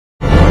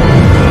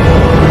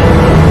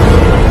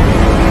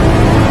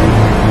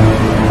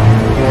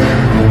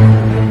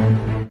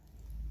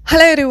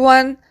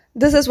everyone,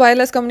 this is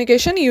Wireless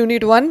Communication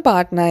Unit 1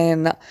 Part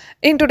 9.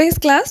 In today's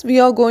class, we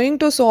are going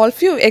to solve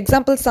few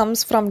example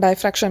sums from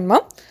diffraction.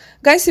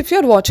 Guys, if you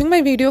are watching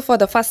my video for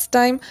the first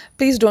time,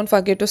 please don't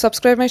forget to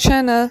subscribe my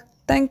channel.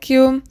 Thank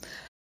you.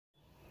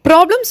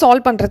 Problem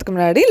solve பண்றதுக்கு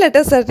முன்னாடி let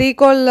us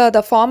recall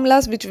the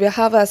formulas which we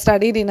have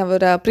studied in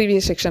our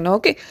previous section.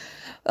 Okay.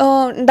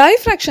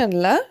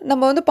 Diffractionல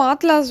நம்ம வந்து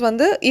path loss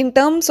வந்து in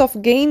terms of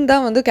gain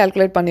தான் வந்து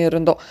calculate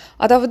பண்ணியிருந்தோம்.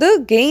 அதாவது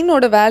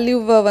gainோட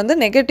வேல்யூவை வந்து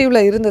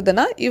நெகட்டிவ்ல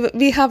இருந்ததுன்னா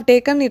we have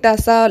taken it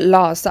as a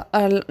loss.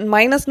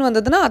 மைனஸ்னு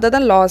வந்ததுன்னா அதை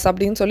தான் loss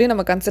அப்படின்னு சொல்லி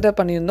நம்ம கன்சிடர்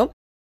பண்ணியிருந்தோம்.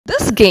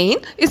 This gain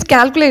is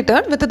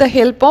calculated with the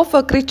help of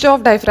a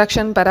Kirchhoff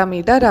diffraction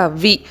parameter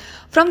V.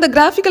 From the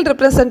graphical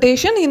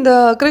representation, in the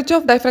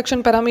Kirchhoff diffraction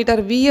parameter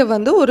V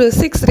வந்து ஒரு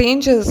 6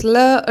 rangesல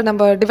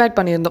நம்ம டிவைட்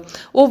பண்ணியிருந்தோம்.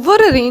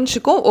 ஒவ்வொரு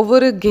ரேஞ்சுக்கும்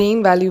ஒவ்வொரு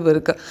கெயின் வேல்யூ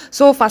இருக்கு.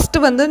 ஸோ ஃபர்ஸ்ட்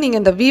வந்து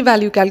நீங்கள் இந்த V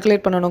வேல்யூ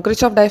கால்குலேட் பண்ணணும்.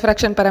 Kirchhoff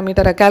diffraction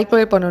parameter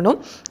கால்குலேட் பண்ணணும்.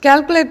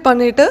 கால்குலேட்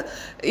பண்ணிட்டு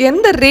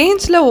எந்த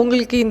ரேஞ்சில்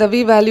உங்களுக்கு இந்த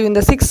V வேல்யூ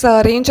இந்த 6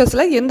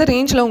 ரேஞ்சஸில் எந்த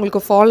ரேஞ்சில்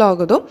உங்களுக்கு ஃபாலோ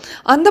ஆகுதோ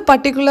அந்த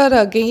பர்டிகுலர்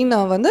கெயினை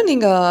வந்து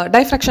நீங்கள்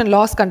டைஃப்ராக்ஷன்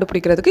லாஸ்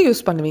கண்டுபிடிக்கிறதுக்கு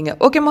யூஸ் பண்ணுவீங்க.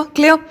 ஓகேம்மா,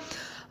 கிளியர்?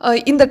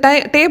 இந்த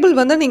டேபிள்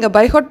வந்து நீங்கள்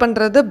பைஹார்ட்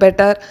பண்ணுறது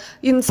better.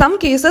 In some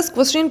cases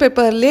question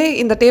பேப்பர்லேயே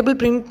இந்த டேபிள்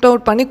பிரிண்ட்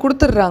அவுட் பண்ணி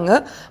கொடுத்துட்றாங்க.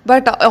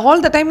 பட்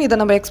ஆல் த டைம் இதை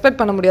நம்ம எக்ஸ்பெக்ட்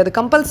பண்ண முடியாது.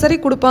 கம்பல்சரி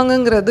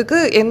கொடுப்பாங்கங்கிறதுக்கு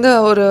எந்த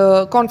ஒரு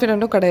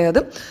கான்ஃபிடென்ட்டும்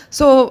கிடையாது.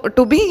 So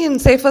to be in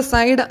safer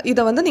side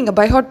இதை வந்து நீங்கள்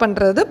பைஹார்ட்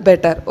பண்ணுறது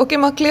பெட்டர்.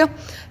 ஓகேம்மா, கிளியர்?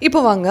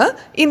 இப்போ வாங்க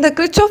இந்த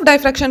Kirchhoff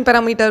diffraction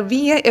parameter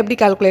V-ஐ எப்படி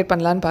கால்குலேட்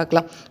பண்ணலான்னு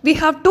பார்க்கலாம். We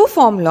have two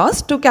formulas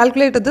to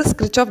calculate this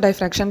Kirchhoff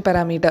diffraction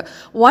parameter.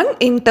 One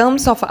in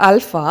terms of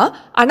alpha,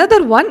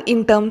 another one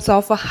in terms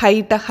of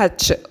height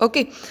h.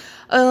 Okay.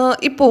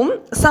 இப்போ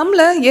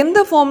சம்மில் எந்த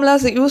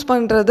ஃபார்முலாஸ் யூஸ்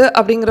பண்ணுறது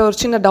அப்படிங்கிற ஒரு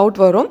சின்ன டவுட்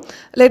வரும்.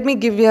 Let me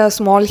give you a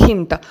small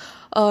hint.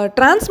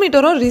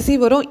 டிரான்ஸ்மிட்டரும்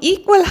ரிசீவரும்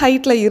equal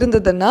ஹைட்டில்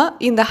இருந்ததுன்னா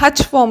இந்த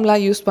ஹச் ஃபார்முலா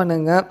யூஸ்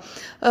பண்ணுங்கள்.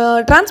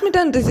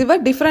 டிரான்ஸ்மிட்டர் அண்ட்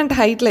ரிசீவர் டிஃப்ரெண்ட்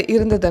ஹைட்டில்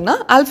இருந்ததுன்னா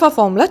ஆல்ஃபா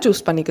ஃபார்முலா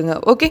சூஸ் பண்ணிக்கோங்க.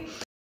 ஓகே,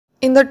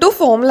 இந்த டூ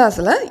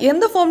ஃபார்முலாஸில்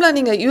எந்த ஃபார்முலா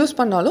நீங்கள் யூஸ்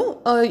பண்ணாலும்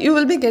you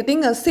will be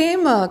getting a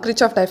same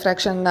Kirchhoff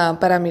diffraction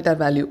parameter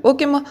value.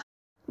 ஓகேம்மா?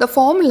 The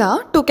formula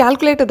to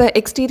calculate the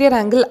exterior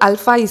angle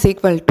alpha is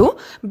equal to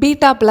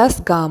beta plus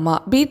gamma.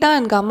 Beta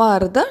and gamma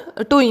are the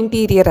two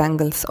interior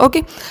angles.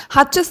 Okay.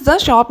 H is the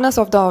sharpness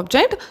of the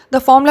object.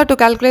 The formula to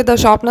calculate the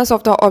sharpness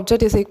of the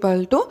object is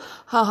equal to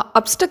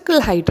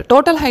obstacle height,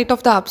 total height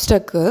of the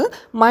obstacle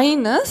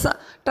minus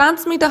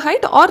transmitter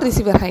height or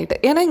receiver height.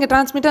 ஏன்னா இங்கே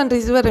transmitter and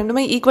receiver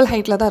ரெண்டுமே equal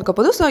heightல தான் இருக்க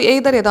போகுது. So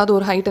either ஏதாவது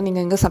ஒரு ஹைட்டை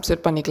நீங்கள் இங்கே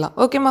சப்ஸ்டிட் பண்ணிக்கலாம்.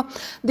 ஓகேம்மா?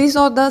 These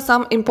are the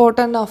some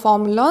important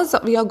formulas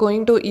we are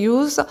going to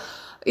use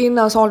in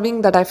solving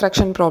the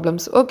diffraction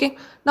problems. Okay,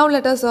 now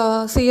let us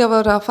see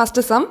our first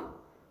sum.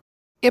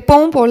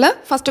 எப்பவும் போல்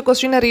ஃபஸ்ட்டு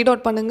கொஸ்டினை ரீட்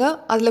அவுட் பண்ணுங்கள்.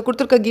 அதில்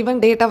கொடுத்துருக்க கிவன்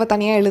டேட்டாவை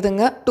தனியாக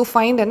எழுதுங்க. டு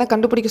ஃபைண்ட் என்ன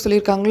கண்டுபிடிக்க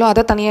சொல்லியிருக்காங்களோ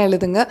அதை தனியாக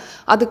எழுதுங்க.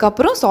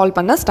 அதுக்கப்புறம் சால்வ்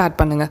பண்ண ஸ்டார்ட்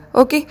பண்ணுங்கள்.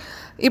 ஓகே,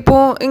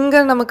 இப்போது இங்கே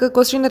நமக்கு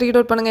கொஸ்டினை ரீட்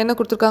அவுட் பண்ணுங்கள். என்ன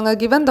கொடுத்துருக்காங்க?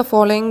 given the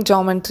following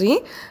geometry,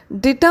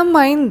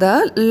 determine the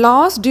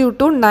loss due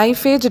to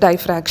knife edge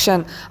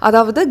diffraction.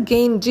 அதாவது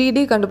கெயின்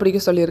ஜிடி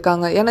கண்டுபிடிக்க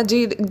சொல்லியிருக்காங்க. ஏன்னா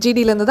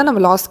ஜிடியிலேருந்து தான்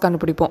நம்ம லாஸ்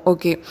கண்டுபிடிப்போம்.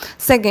 Okay,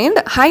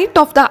 second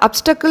height of the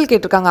அப்டக்கிள்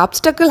கேட்டிருக்காங்க.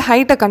 அப்டக்கிள்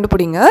ஹைட்டை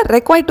கண்டுபிடிங்க.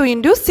 required to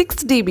induce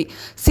 6 dB.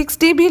 6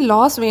 dB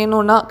loss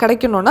வேணும்னா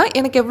கிடைக்கணும்னா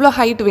எனக்கு எவ்வளோ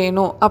ஹைட்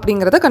வேணும்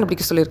அப்படிங்கிறத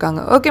கண்டுபிடிக்க சொல்லியிருக்காங்க.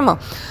 ஓகேம்மா?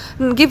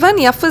 given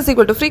f is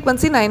equal to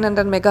frequency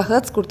 900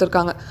 MHz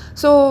கொடுத்துருக்காங்க.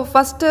 ஸோ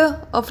ஃபஸ்ட்டு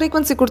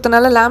frequency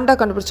கொடுத்தனால lambda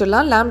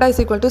கண்டுபிடிச்சிடலாம். lambda is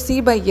equal to c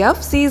by f.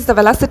 c is the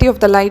velocity of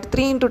the light,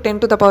 3 into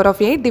 10 to the power of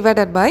 8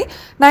 divided by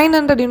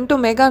 900 into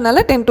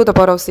megaனால 10 to the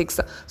power of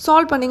 6.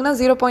 Solve பண்ணிங்கன்னா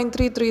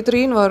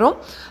 0.333 வரும்.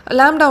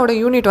 லாம்டாவோட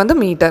unit வந்து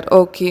metre.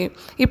 Okay,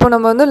 இப்போ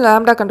நம்ம வந்து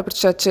lambda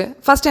கண்டுபிடிச்சாச்சு.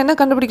 First என்ன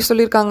கண்டுபிடிக்க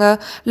சொல்லியிருக்காங்க?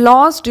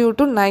 Loss due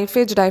to knife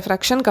edge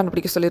diffraction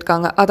கண்டுபிடிக்க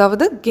சொல்லியிருக்காங்க.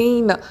 அதாவது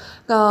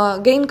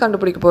கெயின்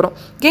கண்டுபிடிக்க போகிறோம்.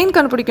 கெயின்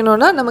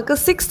கண்டுபிடிக்கணும்னா நமக்கு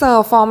 6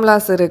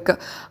 ஃபார்முலாஸ் இருக்குது.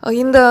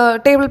 இந்த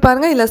டேபிள்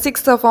பாருங்கள், இதில்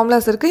 6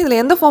 ஃபார்முலாஸ் இருக்குது. இதில்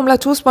எந்த ஃபார்முலா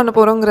சூஸ் பண்ண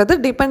போகிறோங்கிறது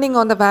depending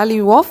on the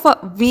value of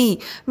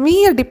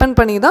வியை depend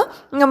பண்ணி தான்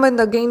நம்ம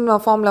இந்த கெயின்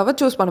ஃபார்முலாவை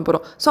சூஸ் பண்ண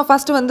போகிறோம். ஸோ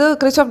ஃபஸ்ட்டு வந்து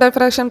Kirchhoff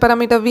diffraction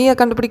parameter வியை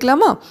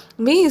கண்டுபிடிக்கலாமா?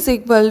 V is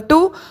equal to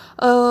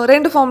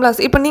ரெண்டு ஃபார்முலாஸ்.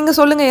 இப்போ நீங்கள்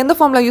சொல்லுங்கள் எந்த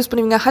ஃபார்முலா யூஸ்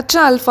பண்ணுவீங்க?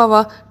 ஹச்சா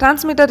ஆல்ஃபாவா?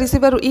 டிரான்ஸ்மிட்டர்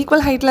ரிசீவர்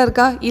ஈக்குவல் ஹைட்டில்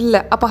இருக்கா?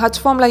 இல்லை. அப்போ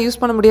ஹச் ஃபார்முலா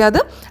யூஸ் பண்ண முடியாது.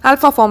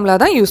 ஆல்ஃபா ஃபார்முலா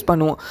தான் யூஸ்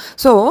பண்ணுவோம்.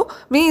 So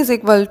V is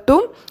equal to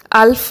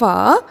alpha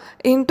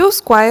into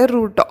square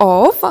root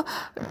of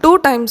 2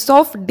 times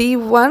of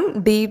d1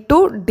 d2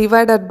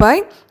 divided by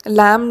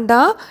lambda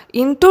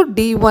into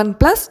d1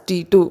 plus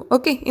d2.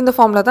 Okay, இந்த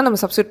formula தான் நம்ம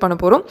சப்ஸ்டிட் பண்ண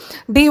போகிறோம்.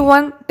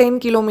 d1 10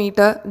 km,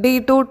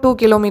 d2 2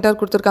 km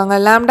கொடுத்துருக்காங்க.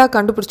 Lambda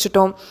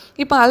கண்டுபிடிச்சிட்டோம்.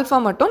 இப்போ ஆல்ஃபா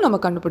மட்டும் நம்ம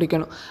கண்டுபிடிக்கணும்.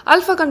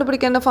 ஆல்ஃபா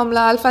கண்டுபிடிக்க என்ன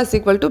formula? Alpha is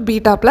equal to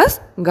beta plus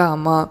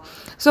gamma.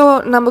 So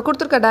நம்ம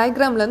கொடுத்துருக்க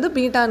டயக்ராம்லேருந்து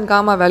பீட்டா அண்ட்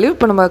காமா வேல்யூ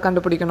இப்போ நம்ம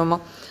கண்டுபிடிக்கணுமா?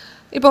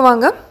 இப்போ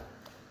வாங்க.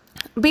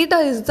 Beta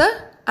is the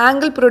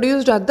angle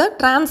produced at the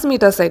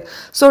transmitter side.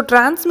 So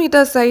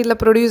transmitter side la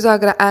produce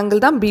agra angle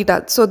da beta.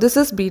 So this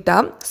is beta.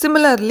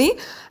 Similarly,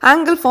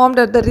 angle formed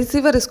at the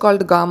receiver is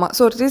called gamma.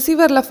 So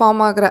receiver la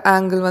form agra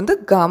angle vandu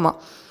gamma.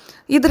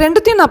 இது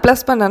ரெண்டுத்தையும் நான்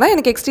plus பண்ணேன்னா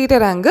எனக்கு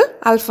exterior angle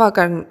alpha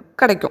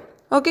கிடைக்கும்.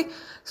 Okay,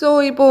 so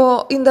இப்போது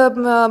இந்த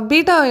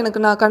beta எனக்கு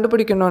நான்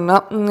கண்டுபிடிக்கணுன்னா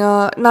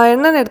நான்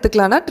என்னென்னு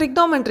எடுத்துக்கலான்னா,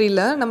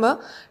 ட்ரிக்னாமெட்ரியில் நம்ம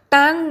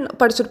tan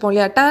படிச்சிருப்போம்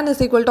இல்லையா, tan is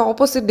equal to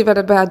opposite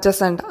divided by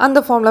adjacent, அந்த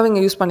ஃபார்முலாவை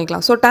இங்கே யூஸ்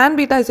பண்ணிக்கலாம். So tan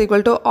beta is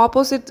equal to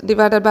opposite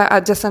divided by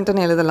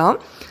adjacentன்னு எழுதலாம்.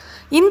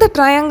 இந்த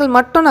ட்ரையாங்கிள்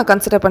மட்டும் நான்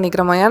கன்சிடர்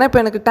பண்ணிக்கிறேம்மா, ஏன்னா இப்போ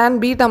எனக்கு tan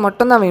பீட்டா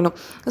மட்டும் தான் வேணும்.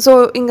 ஸோ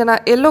இங்கே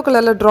நான் எல்லோ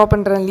கலரில் ட்ரா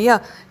பண்ணுறேன் இல்லையா,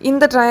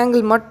 இந்த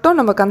ட்ரையாங்கிள் மட்டும்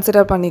நம்ம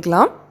கன்சிடர்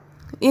பண்ணிக்கலாம்.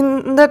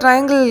 இந்த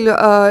ட்ரையாங்கிள்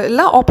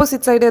எல்லாம்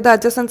ஆப்போசிட் சைடு எது,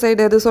 அட்ஜசன்ட்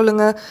சைடு எது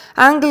சொல்லுங்கள்.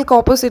 ஆங்கிளுக்கு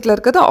ஆப்போசிட்டில்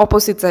இருக்கிறது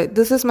opposite side.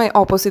 This is my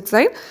opposite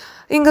side.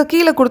 இங்கே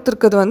கீழே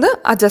கொடுத்துருக்குது வந்து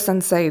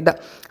அட்ஜசன்ட் சைடு.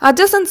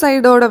 அட்ஜசன்ட்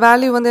சைடோட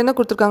வேல்யூ வந்து என்ன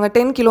கொடுத்துருக்காங்க,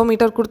 10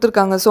 கிலோமீட்டர்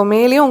கொடுத்துருக்காங்க. ஸோ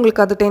மேலேயும்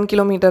உங்களுக்கு அது 10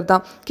 கிலோமீட்டர்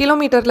தான்.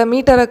 கிலோமீட்டரில்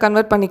மீட்டரை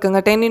கன்வெர்ட் பண்ணிக்கோங்க,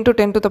 10 ×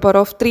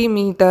 10⁻³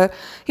 மீட்டர்.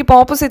 இப்போ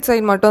ஆப்போசிட்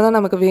சைடு மட்டும் தான்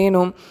நமக்கு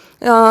வேணும்.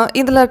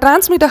 இதில்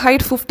டிரான்ஸ்மிட்டர்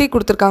ஹைட் 50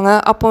 கொடுத்துருக்காங்க.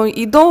 அப்போ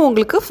இதுவும்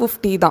உங்களுக்கு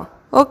 50 தான்.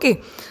 ஓகே,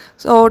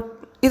 ஸோ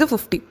இது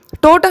 50.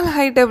 டோட்டல்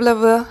ஹைட்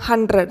எவ்வளவு,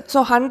 100. ஸோ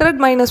 100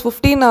 -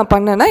 50 நான்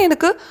பண்ணேன்னா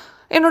எனக்கு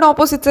என்னோட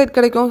ஆப்போசிட் சைடு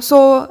கிடைக்கும். So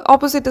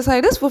opposite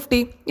side is 50.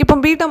 இப்போ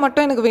பீட்டா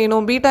மட்டும் எனக்கு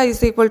வேணும். Beta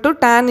is equal to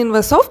tan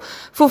inverse of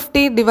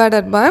 50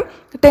 divided by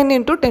 10 ×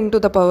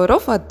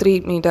 10⁻³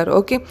 metre.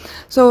 Okay,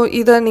 so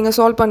இதை நீங்கள்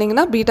சால்வ்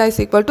பண்ணிங்கன்னா பீட்டா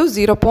இஸ் ஈக்குவல் டு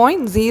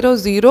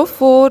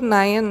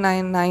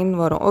 0.00499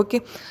 வரும். Okay,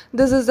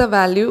 this is the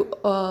value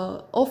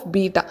of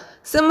beta.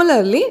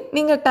 Similarly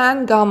நீங்கள் tan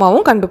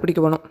காமாவும்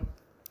கண்டுபிடிக்கணும்.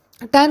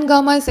 tan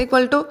gamma is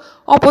equal to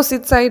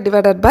opposite side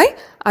divided by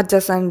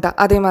adjacent.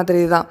 அதே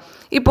மாதிரி தான்.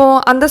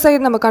 இப்போது அந்த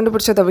சைடு நம்ம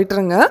கண்டுபிடிச்சதை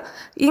விட்டுருங்க.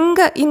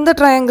 இங்கே இந்த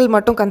ட்ரையாங்கிள்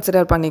மட்டும்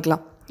கன்சிடர்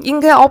பண்ணிக்கலாம்.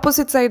 இங்கே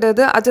ஆப்போசிட் சைடு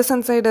எது,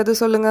 அட்ஜசன்ட் சைடு எது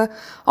சொல்லுங்கள்.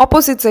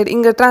 ஆப்போசிட் சைடு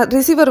இங்கே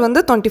ரிசீவர்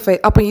வந்து 25,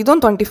 அப்போ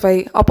இதுவும்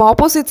 25. அப்போ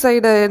ஆப்போசிட்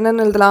சைடு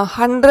என்னென்னு எழுதலாம்,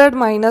 100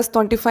 -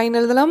 25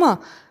 எழுதலாமா?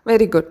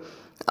 Very good.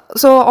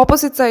 So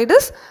opposite side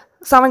is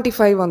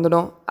 75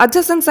 வந்துடும்.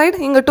 அட்ஜசன்ட் சைடு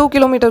இங்கே 2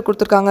 கிலோமீட்டர்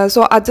கொடுத்துருக்காங்க. ஸோ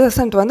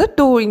அட்ஜசன்ட் வந்து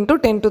 2 ×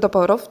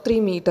 10⁻³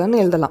 மீட்டர்னு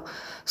எழுதலாம்.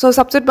 ஸோ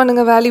சப்ஸ்டிட்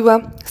பண்ணுங்கள் வேல்யூவை.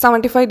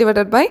 75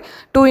 divided by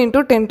 2 ×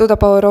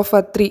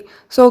 10⁻³.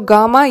 So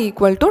gamma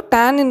equal to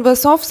tan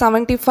inverse of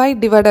 75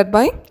 divided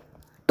by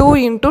 2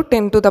 ×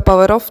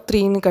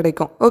 10⁻³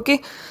 கிடைக்கும். ஓகே,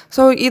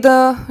 ஸோ இதை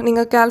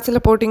நீங்கள்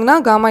கேல்சியில் போட்டிங்கன்னா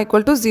gamma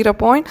equal to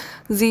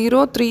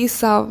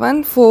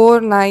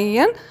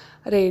 0.03749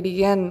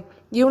 radian.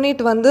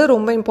 Unit வந்து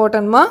ரொம்ப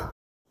இம்பார்ட்டன்ட்மா.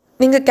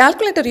 நீங்கள்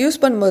கால்குலேட்டர் யூஸ்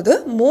பண்ணும்போது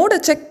மோடை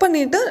செக்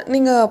பண்ணிவிட்டு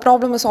நீங்கள்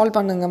ப்ராப்ளமை சால்வ்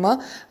பண்ணுங்கம்மா.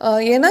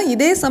 ஏன்னா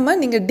இதே சம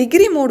நீங்கள்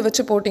டிகிரி மோட்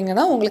வச்சு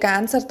போட்டிங்கன்னா உங்களுக்கு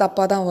ஆன்சர்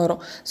தப்பாக தான்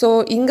வரும். ஸோ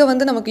இங்கே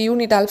வந்து நமக்கு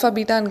unit alpha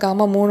beta and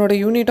gamma மூணோட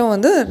யூனிட்டும்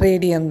வந்து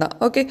ரேடியன் தான்.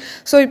 ஓகே,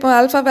 ஸோ இப்போ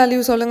ஆல்ஃபா வேல்யூ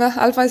சொல்லுங்கள்.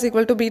 Alpha is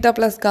equal to beta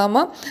plus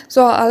gamma.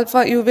 So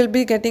alpha you will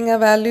be getting a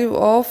value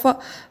of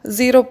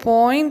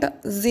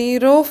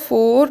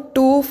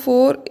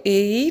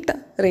 0.04248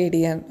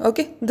 radian.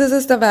 Okay, this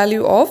is the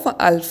value of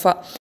alpha.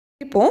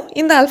 இப்போது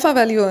இந்த alpha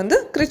value வந்து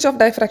கிரிச்சாஃப்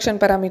diffraction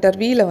parameter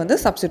வியில் வந்து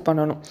substitute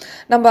பண்ணணும்.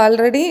 நம்ம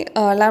already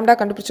lambda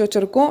கண்டுபிடிச்சி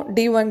வச்சுருக்கோம்.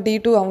 D1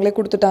 D2 அவங்களே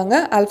கொடுத்துட்டாங்க.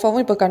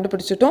 ஆல்ஃபாவும் இப்போ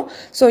கண்டுபிடிச்சிட்டோம்.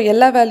 ஸோ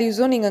எல்லா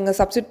வேல்யூஸும் நீங்கள் அங்கே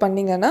சப்ஸ்டிட்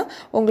பண்ணிங்கன்னா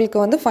உங்களுக்கு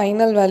வந்து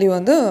ஃபைனல் வேல்யூ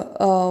வந்து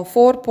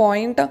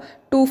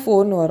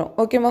 4.24ன்னு வரும்.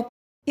 ஓகேம்மா,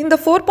 இந்த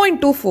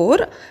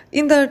 4.24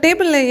 இந்த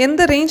டேபிளில்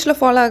எந்த ரேஞ்சில்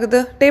ஃபாலோ ஆகுது,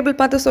 டேபிள்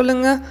பார்த்து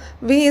சொல்லுங்கள்.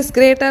 V is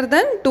greater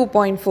than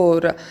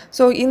 2.4.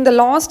 So இந்த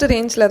லாஸ்ட்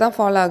ரேஞ்சில் தான்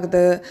ஃபாலோ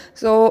ஆகுது.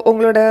 ஸோ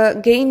உங்களோட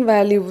கெயின்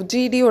வேல்யூ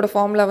GDயோட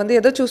ஃபார்முலா வந்து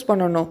எதை சூஸ்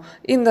பண்ணணும்,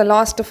 இந்த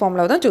லாஸ்ட்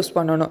ஃபார்முலாவை தான் சூஸ்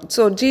பண்ணணும்.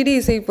 So GD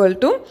is equal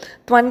to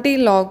 20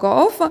 log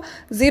of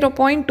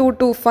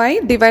 0.225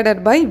 divided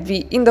by V.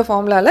 இந்த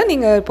ஃபார்முலாவில்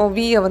நீங்கள் இப்போ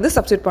Vயை வந்து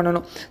சப்ஸ்டிட்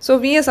பண்ணணும். ஸோ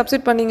Vயை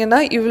சப்ஸ்டிட்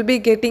பண்ணிங்கன்னா you will be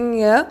getting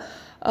a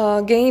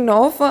gain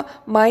of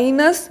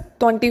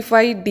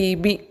 -25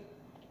 dB.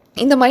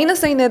 இந்த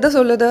மைனஸ் சைன் எதை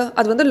சொல்லுது,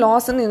 அது வந்து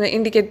லாஸ்ன்னு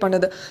இண்டிகேட்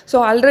பண்ணுது. ஸோ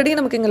ஆல்ரெடி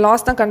நமக்கு இங்கே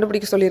லாஸ் தான்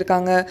கண்டுபிடிக்க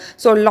சொல்லியிருக்காங்க.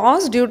 So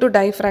loss due to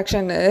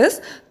diffraction is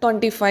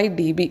 25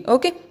 dB.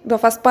 Okay, இப்போ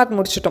ஃபஸ்ட் பார்ட்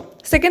முடிச்சிட்டோம்.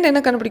 செகண்ட் என்ன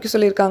கண்டுபிடிக்க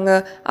சொல்லியிருக்காங்க,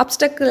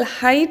 அப்ஸ்டக்கிள்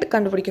ஹைட்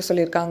கண்டுபிடிக்க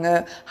சொல்லியிருக்காங்க.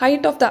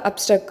 Height of the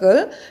அப்ஸ்டக்கிள்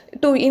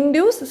to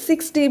induce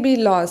 6 dB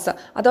loss.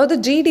 அதாவது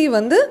GD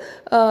வந்து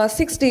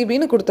 6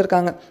 dBன்னு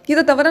கொடுத்துருக்காங்க.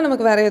 இதை தவிர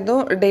நமக்கு வேறு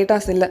எதுவும்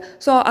டேட்டாஸ் இல்லை.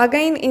 ஸோ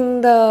அகைன்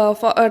இந்த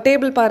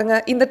டேபிள்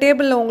பாருங்கள். இந்த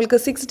டேபிளில் உங்களுக்கு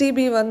 6 dB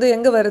வந்து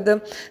எங்கே வருது,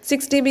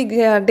 6 dB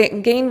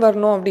கெயின்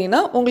வரணும் அப்படின்னா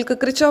உங்களுக்கு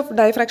கிரிச்சாஃப்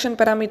டைஃப்ராக்ஷன்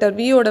பேராமீட்டர்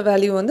வியோட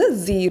வேல்யூ வந்து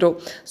 0.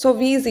 So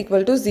V is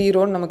equal to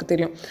 0ன்னு நமக்கு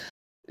தெரியும்.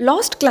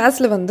 லாஸ்ட்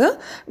கிளாஸில் வந்து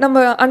நம்ம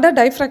அண்டர்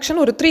டைஃப்ராக்ஷன்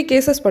ஒரு 3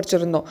 கேசஸ்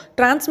படிச்சிருந்தோம்.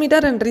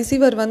 டிரான்ஸ்மிட்டர் அண்ட்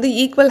ரிசீவர் வந்து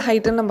ஈக்குவல்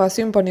ஹைட்டுன்னு நம்ம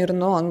அசியூம்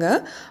பண்ணியிருந்தோம் அங்கே.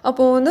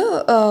 அப்போது வந்து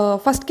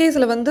ஃபஸ்ட்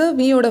கேஸில் வந்து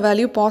வியோட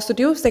வேல்யூ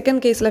பாசிட்டிவ்,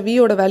 செகண்ட் கேஸில்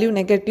வியோட வேல்யூ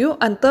நெகட்டிவ்,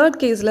 அண்ட்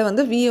தேர்ட் கேஸில்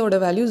வந்து வியோட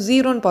வேல்யூ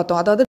 0ன்னு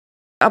பார்த்தோம். அதாவது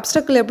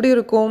அப்ஸ்டக்கிள் எப்படி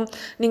இருக்கும்,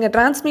 நீங்கள்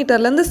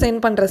டிரான்ஸ்மிட்டர்லேருந்து சென்ட்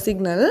பண்ணுற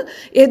சிக்னல்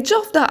எட்ஜ்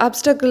ஆஃப் த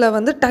அப்ஸ்டக்கிளை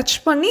வந்து டச்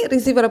பண்ணி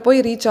ரிசீவரை போய்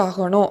ரீச்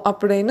ஆகணும்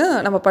அப்படின்னு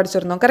நம்ம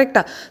படிச்சிருந்தோம்.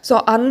 கரெக்டாக? ஸோ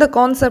அந்த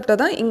கான்செப்டை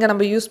தான் இங்கே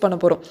நம்ம யூஸ் பண்ண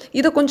போகிறோம்.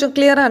 இதை கொஞ்சம்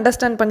கிளியராக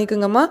understand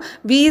பண்ணிக்கோங்கம்மா.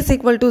 V is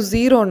equal to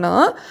 0னா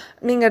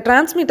நீங்கள்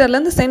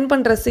டிரான்ஸ்மிட்டர்லேருந்து சென்ட்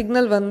பண்ணுற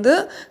சிக்னல் வந்து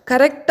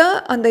கரெக்டாக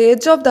அந்த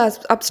எட்ஜ் ஆஃப் த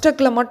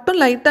அப்ஸ்டக்கிளை மட்டும்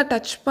லைட்டாக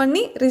டச்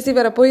பண்ணி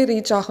ரிசீவரை போய்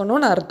ரீச்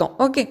ஆகணும்னு அர்த்தம்.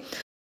 ஓகே,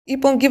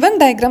 இப்போ given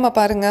diagram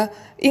பாருங்க.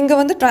 இங்க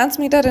வந்து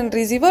transmitter and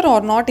receiver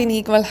are not in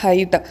equal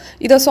height.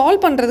 இத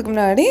சால்வ் பண்றதுக்கு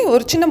முன்னாடி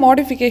ஒரு சின்ன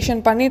modification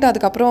பண்ணிட்டு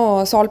அதுக்கப்புறம்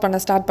சால்வ் பண்ண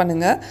ஸ்டார்ட்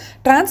பண்ணுங்க.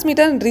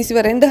 transmitter and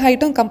receiver ரெண்டு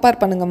ஹைட்டும் கம்பேர்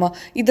பண்ணுங்கம்மா.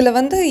 இதுல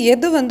வந்து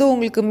எது வந்து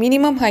உங்களுக்கு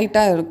மினிமம்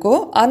ஹைட்டா இருக்கோ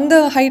அந்த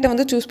ஹைட்டை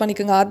வந்து சூஸ்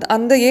பண்ணிக்கோங்க.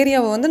 அந்த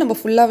ஏரியாவை வந்து நம்ம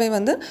ஃபுல்லாவே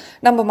வந்து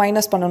நம்ம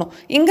மைனஸ் பண்ணணும்.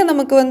 இங்க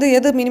நமக்கு வந்து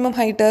எது மினிமம்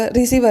ஹைட்டு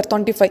ரிசீவர்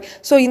 25.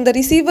 ஸோ இந்த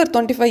ரிசீவர்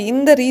 25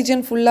 இந்த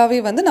ரீஜன்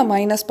ஃபுல்லாவே வந்து நான்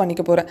மைனஸ்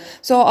பண்ணிக்க போறேன்.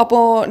 ஸோ அப்போ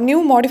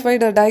நியூ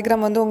மாடிஃபைடு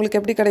டயக்ராம் வந்து உங்களுக்கு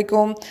எப்படி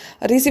கிடைக்கும்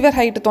ரிசீவர்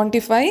ஹைட்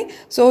 25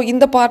 ஸோ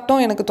இந்த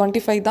பார்ட்டும் எனக்கு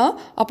 25 தான்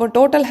அப்போ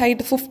டோட்டல்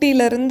ஹைட்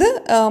 50லேருந்து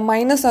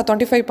மைனஸ்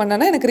 25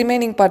 பண்ணனா எனக்கு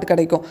ரிமைனிங் பார்ட்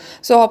கிடைக்கும்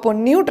ஸோ அப்போ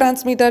new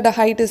transmitted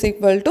height is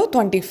equal to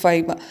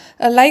 25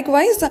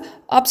 likewise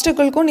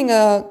அப்டக்கிள்க்கும்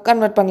நீங்கள்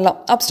கன்வெர்ட் பண்ணலாம்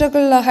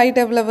அப்டக்கிள் ஹைட்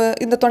எவ்வளவு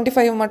இந்த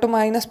 25 மட்டும்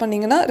மைனஸ்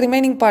பண்ணிங்கன்னா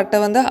ரிமைனிங்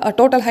பார்ட்டை வந்து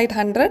டோட்டல் ஹைட்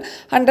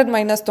 100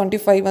 மைனஸ்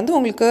 25 வந்து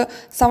உங்களுக்கு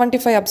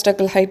 75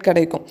 அப்டக்கிள் ஹைட்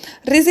கிடைக்கும்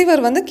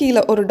ரிசீவர் வந்து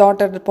கீழே ஒரு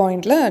டாட்டட்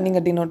பாயிண்டில்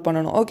நீங்கள் டினோட்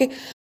பண்ணணும் ஓகே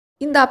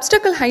இந்த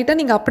அப்டக்கிள் ஹைட்டை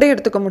நீங்கள் அப்படியே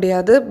எடுத்துக்க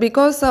முடியாது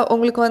பிகாஸ்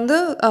உங்களுக்கு வந்து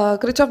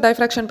கிரிச்சாஃப்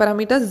டைஃப்ராக்ஷன்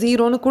பேராமீட்டர்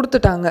 0ன்னு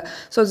கொடுத்துட்டாங்க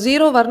ஸோ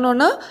 0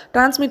 வரணும்னா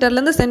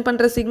டிரான்ஸ்மிட்டர்லேருந்து சென்ட்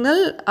பண்ணுற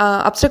சிக்னல்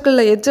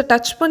அப்டக்கிளில் எட்ஜை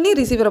டச் பண்ணி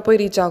ரிசீவரை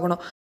போய் ரீச்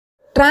ஆகணும்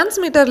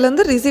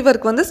டிரான்ஸ்மிட்டர்லேருந்து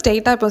ரிசீவருக்கு வந்து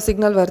ஸ்ட்ரெயிட்டாக இப்போ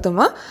சிக்னல்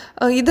வருதுமா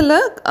இதில்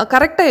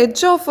கரெக்டாக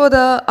எட்ஜ் ஆஃப் த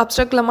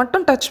அப்டக்கில்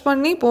மட்டும் டச்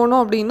பண்ணி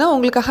போனோம் அப்படின்னா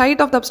உங்களுக்கு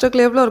ஹைட் ஆஃப் த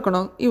அப்டக்கில் எவ்வளோ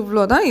இருக்கணும்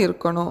இவ்வளோ தான்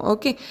இருக்கணும்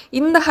ஓகே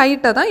இந்த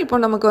ஹைட்டை தான் இப்போ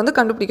நமக்கு வந்து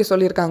கண்டுபிடிக்க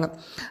சொல்லியிருக்காங்க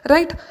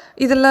ரைட்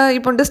இதில்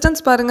இப்போ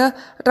டிஸ்டன்ஸ் பாருங்கள்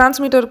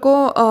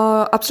டிரான்ஸ்மிட்டருக்கும்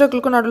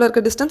அப்டக்கிளுக்கும் நடுவில்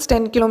இருக்க டிஸ்டன்ஸ்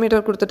 10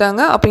 கிலோமீட்டர்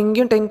கொடுத்துட்டாங்க அப்போ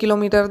இங்கேயும் 10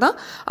 கிலோமீட்டர் தான்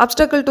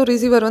அப்டக்கிள் டு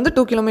ரிசீவர் வந்து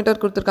 2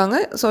 கிலோமீட்டர் கொடுத்துருக்காங்க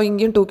ஸோ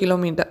இங்கேயும் 2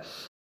 kilometre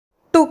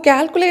To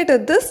calculate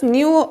this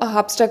new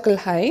obstacle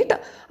height,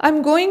 I am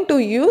going to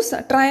use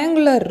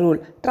triangular rule.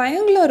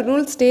 Triangular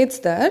rule states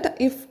that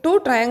if two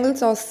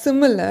triangles are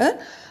similar,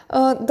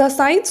 the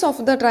sides of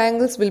the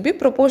triangles will be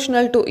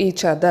proportional to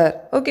each other.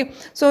 Okay.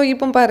 So,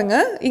 இப்போ பாருங்க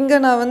இங்க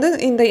நான் வந்து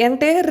இந்த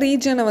entire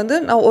region வந்து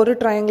நான் ஒரு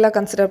triangle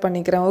consider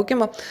பண்ணிக்கிறேன்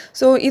ஓகேமா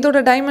ஸோ இதோட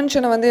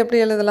டைமென்ஷனை வந்து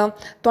எப்படி எழுதலாம்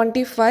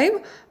 25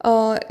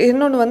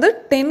 இன்னொன்று வந்து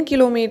 10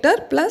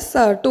 கிலோமீட்டர் ப்ளஸ்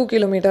 2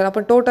 கிலோமீட்டர்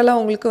அப்போ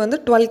டோட்டலாக உங்களுக்கு வந்து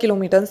 12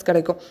 கிலோமீட்டர்ஸ்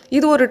கிடைக்கும்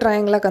இது ஒரு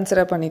ட்ரையாங்கிளாக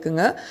கன்சிடர்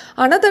பண்ணிக்கோங்க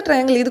அனதர்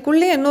ட்ரையாங்கிள்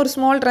இதுக்குள்ளே இன்னொரு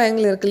ஸ்மால்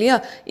ட்ரையாங்கிள் இருக்கு இல்லையா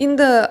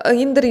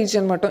இந்த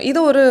ரீஜன் மட்டும்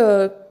இது ஒரு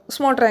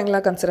ஸ்மால்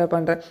ட்ரையாங்கிளாக கன்சிடர்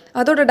பண்ணுறேன்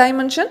அதோட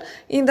டைமென்ஷன்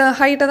இந்த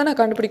ஹைட்டை தான் நான்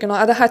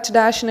கண்டுபிடிக்கணும் அதை ஹச்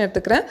டேஷ்னு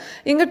எடுத்துக்கிறேன்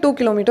இங்கே 2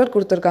 கிலோமீட்டர்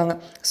கொடுத்துருக்காங்க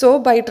ஸோ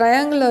பை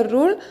ட்ரையாங்குலர்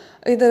ரூல்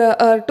இது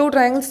 2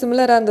 triangles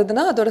சிமிலராக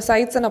இருந்ததுன்னா அதோட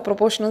சைட்ஸை நான்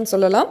ப்ரொபோஷனல்னு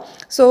சொல்லலாம்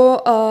so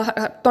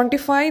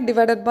 25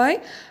 divided by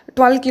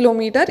 12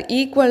 kilometre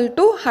equal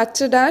to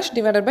H dash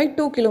divided by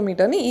 2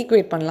 கிலோமீட்டர்னு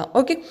equate பண்ணலாம்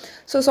ஓகே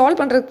ஸோ சால்வ்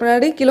பண்ணுறதுக்கு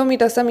முன்னாடி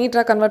கிலோமீட்டர்ஸை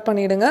மீட்டராக கன்வெர்ட்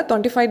பண்ணிவிடுங்க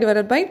 25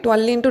 divided by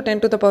 12 into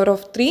 10 to the power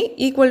of 3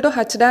 equal to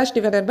H dash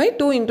divided by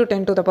 2 into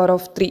 10 to the power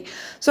of 3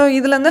 so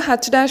இதுலேருந்து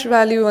H dash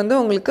value வந்து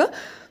உங்களுக்கு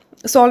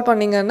solve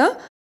பண்ணிங்கன்னா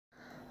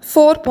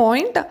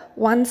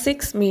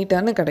 4.16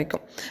 மீட்டர்னு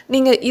கிடைக்கும்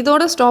நீங்கள்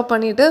இதோட ஸ்டாப்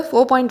பண்ணிவிட்டு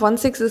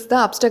 4.16 இஸ் த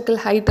அப்டக்கிள்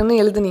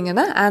ஹைட்டுன்னு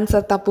எழுதுனீங்கன்னா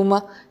ஆன்சர்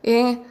தப்புமா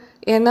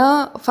ஏன்னா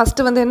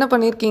ஃபஸ்ட்டு வந்து என்ன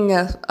பண்ணியிருக்கீங்க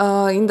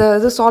இந்த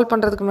இது சால்வ்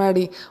பண்ணுறதுக்கு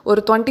முன்னாடி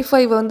ஒரு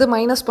 25 வந்து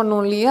மைனஸ்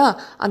பண்ணோம் இல்லையா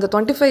அந்த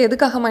 25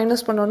 எதுக்காக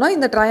மைனஸ் பண்ணோன்னா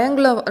இந்த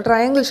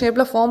ட்ரையாங்கிள்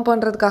ஷேப்பில் ஃபார்ம்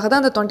பண்ணுறதுக்காக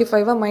தான் அந்த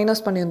 25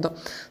 மைனஸ் பண்ணியிருந்தோம்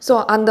ஸோ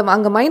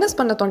அங்கே மைனஸ்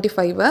பண்ண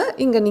 25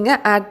 இங்கே நீங்கள்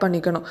ஆட்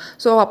பண்ணிக்கணும்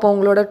ஸோ அப்போ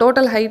உங்களோட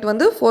டோட்டல் ஹைட்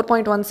வந்து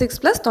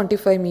 4.16 ப்ளஸ்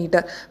 25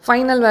 மீட்டர்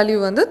ஃபைனல் வேல்யூ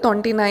வந்து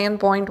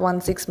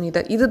 29.16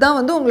 மீட்டர் இதுதான்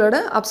வந்து உங்களோட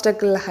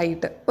அப்டக்கிள்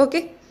height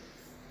okay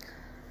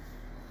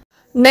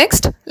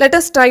Next, let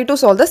us try to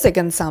solve the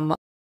second sum.